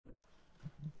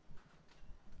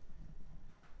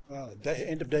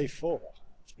End of day 4.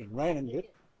 It's been raining a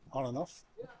bit, on and off.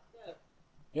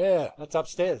 Yeah, that's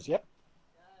upstairs, yep.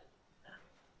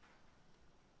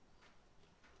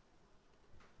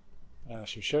 I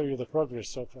shall show you the progress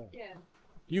so far.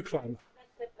 You climb.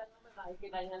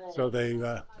 So they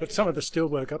put some of the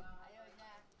steelwork up.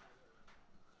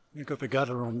 They've got the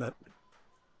gutter on that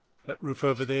roof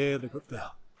over there. They've got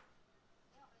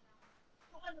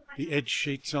the edge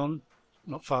sheets on.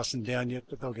 Not fastened down yet,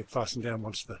 but they'll get fastened down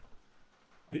once the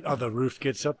other roof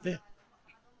gets up there.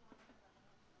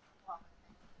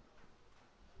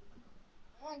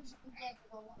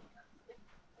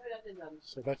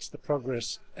 So that's the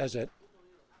progress as at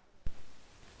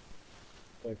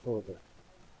day 4.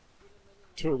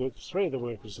 Two of the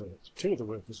workers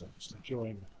are just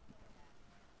enjoying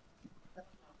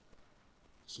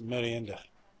some merienda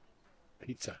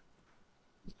pizza.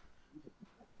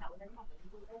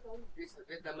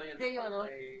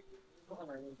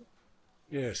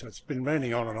 Yeah, so it's been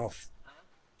raining on and off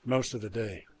most of the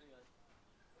day.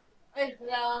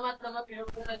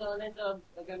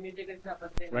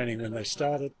 Raining when they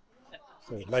started,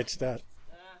 so late start.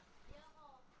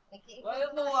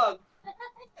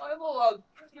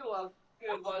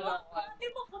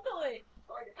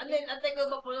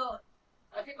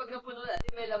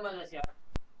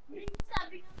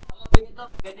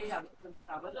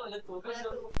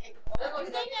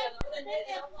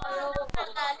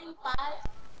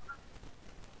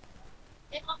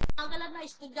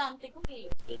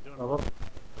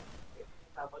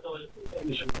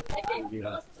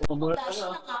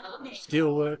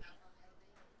 Steel work.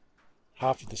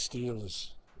 Half of the steel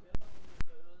is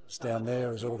down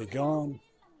there, is already gone.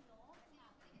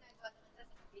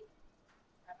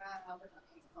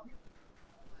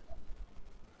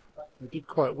 We did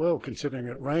quite well considering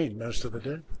it rained most of the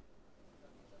day.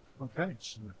 Okay,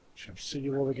 so shall see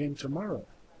you all again tomorrow.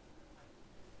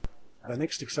 The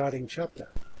next exciting chapter.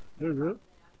 Look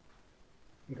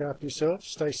after yourself,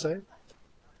 stay safe.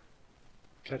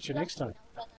 Catch you next time.